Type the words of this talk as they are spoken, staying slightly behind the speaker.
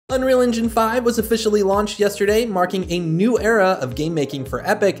Unreal Engine 5 was officially launched yesterday, marking a new era of game making for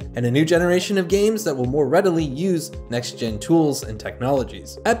Epic and a new generation of games that will more readily use next-gen tools and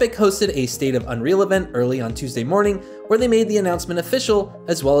technologies. Epic hosted a State of Unreal event early on Tuesday morning, where they made the announcement official,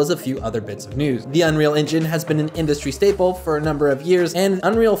 as well as a few other bits of news. The Unreal Engine has been an industry staple for a number of years, and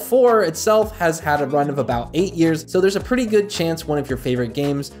Unreal 4 itself has had a run of about 8 years, so there's a pretty good chance one of your favorite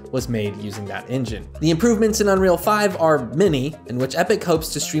games was made using that engine. The improvements in Unreal 5 are many, in which Epic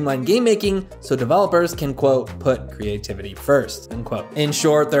hopes to streamline game making so developers can, quote, put creativity first, unquote. In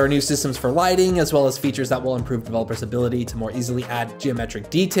short, there are new systems for lighting, as well as features that will improve developers' ability to more easily add geometric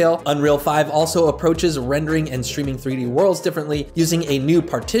detail. Unreal 5 also approaches rendering and streaming 3D worlds differently, using a new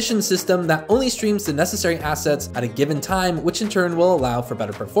partition system that only streams the necessary assets at a given time, which in turn will allow for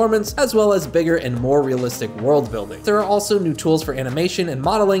better performance, as well as bigger and more realistic world building. There are also new tools for animation and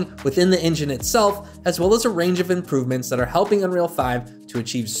modeling within the engine itself, as well as a range of improvements that are helping Unreal 5 to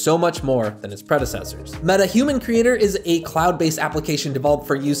achieve so much more than its predecessors. MetaHuman Creator is a cloud-based application developed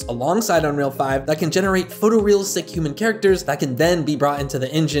for use alongside Unreal 5 that can generate photorealistic human characters that can then be brought into the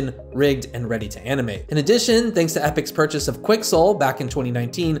engine, rigged, and ready to animate. In addition, thanks to Epic's purchase of Quixel back in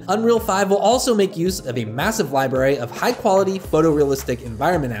 2019, Unreal 5 will also make use of a massive library of high-quality photorealistic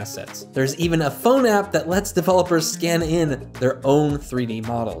environment assets. There's even a phone app that lets developers scan in their own 3D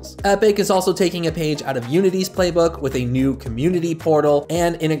models. Epic is also taking a page out of Unity's playbook with a new community portal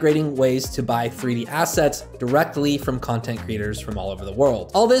and integrating ways to buy 3D assets directly from content creators from all over the world.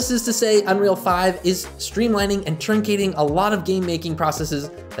 All this is to say Unreal 5 is streamlining and truncating a lot of game making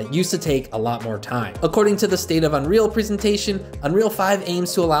processes that used to take a lot more time. According to the State of Unreal presentation, Unreal 5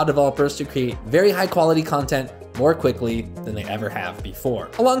 aims to allow developers to create very high quality content more quickly than they ever have before.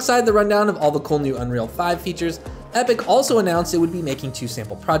 Alongside the rundown of all the cool new Unreal 5 features, Epic also announced it would be making 2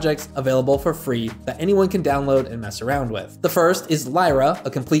 sample projects available for free that anyone can download and mess around with. The first is Lyra, a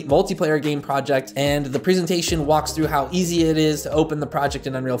complete multiplayer game project, and the presentation walks through how easy it is to open the project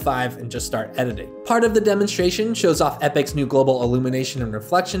in Unreal 5 and just start editing. Part of the demonstration shows off Epic's new global illumination and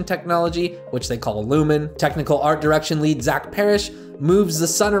reflection technology, which they call Lumen. Technical art direction lead Zach Parrish moves the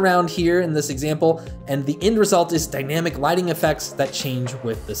sun around here in this example, and the end result is dynamic lighting effects that change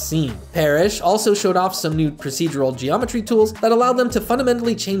with the scene. Parrish also showed off some new procedural geometry tools that allowed them to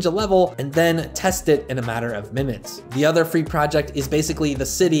fundamentally change a level and then test it in a matter of minutes. The other free project is basically the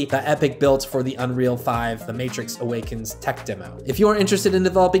city that Epic built for the Unreal 5 The Matrix Awakens tech demo. If you are interested in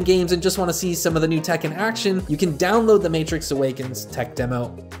developing games and just want to see some of the new tech in action, you can download the Matrix Awakens tech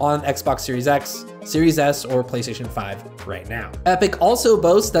demo on Xbox Series X, Series S, or PlayStation 5 right now. Epic also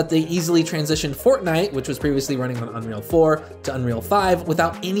boasts that they easily transitioned Fortnite, which was previously running on Unreal 4, to Unreal 5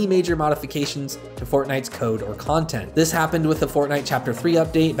 without any major modifications to Fortnite's code or content. This happened with the Fortnite Chapter 3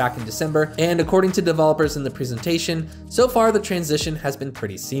 update back in December, and according to developers in the presentation, so far the transition has been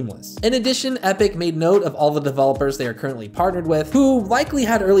pretty seamless. In addition, Epic made note of all the developers they are currently partnered with, who likely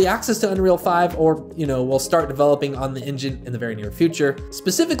had early access to Unreal 5 or, will start developing on the engine in the very near future.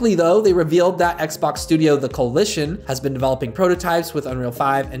 Specifically though, they revealed that Xbox studio The Coalition has been developing prototypes with Unreal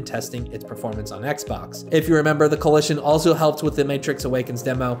 5 and testing its performance on Xbox. If you remember, The Coalition also helped with the Matrix Awakens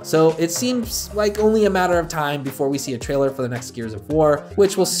demo, so it seems like only a matter of time before we see a trailer for the next Gears of War,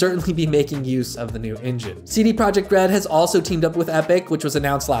 which will certainly be making use of the new engine. CD Projekt Red has also teamed up with Epic, which was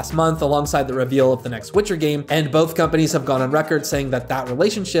announced last month alongside the reveal of the next Witcher game, and both companies have gone on record saying that that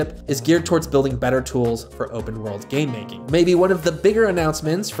relationship is geared towards building better tools for open world game making. Maybe one of the bigger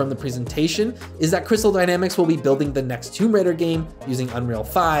announcements from the presentation is that Crystal Dynamics will be building the next Tomb Raider game using Unreal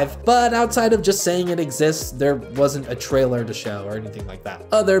 5, but outside of just saying it exists, there wasn't a trailer to show or anything like that.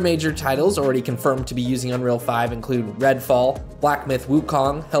 Other major titles already confirmed to be using Unreal 5 include Redfall, Black Myth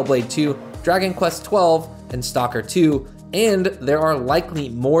Wukong, Hellblade 2, Dragon Quest XII, and Stalker 2, and there are likely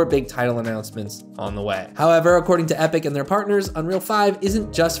more big title announcements on the way. However, according to Epic and their partners, Unreal 5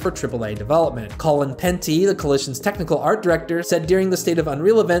 isn't just for AAA development. Colin Penty, the Coalition's technical art director, said during the State of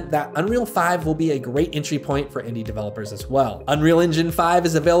Unreal event that Unreal 5 will be a great entry point for indie developers as well. Unreal Engine 5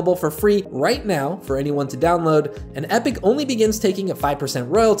 is available for free right now for anyone to download, and Epic only begins taking a 5%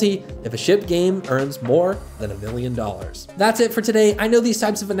 royalty if a shipped game earns more than $1 million. That's it for today. I know these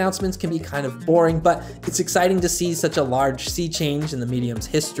types of announcements can be kind of boring, but it's exciting to see such a large sea change in the medium's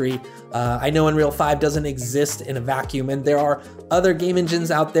history. I know Unreal 5 doesn't exist in a vacuum, and there are other game engines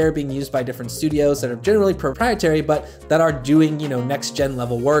out there being used by different studios that are generally proprietary, but that are doing, next gen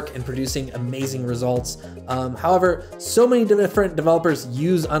level work and producing amazing results. However, so many different developers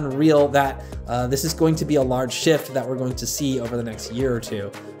use Unreal that this is going to be a large shift that we're going to see over the next year or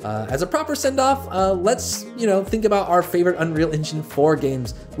two. As a proper send-off, let's, think about our favorite Unreal Engine 4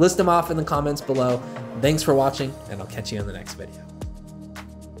 games. List them off in the comments below. Thanks for watching, and I'll catch you in the next video.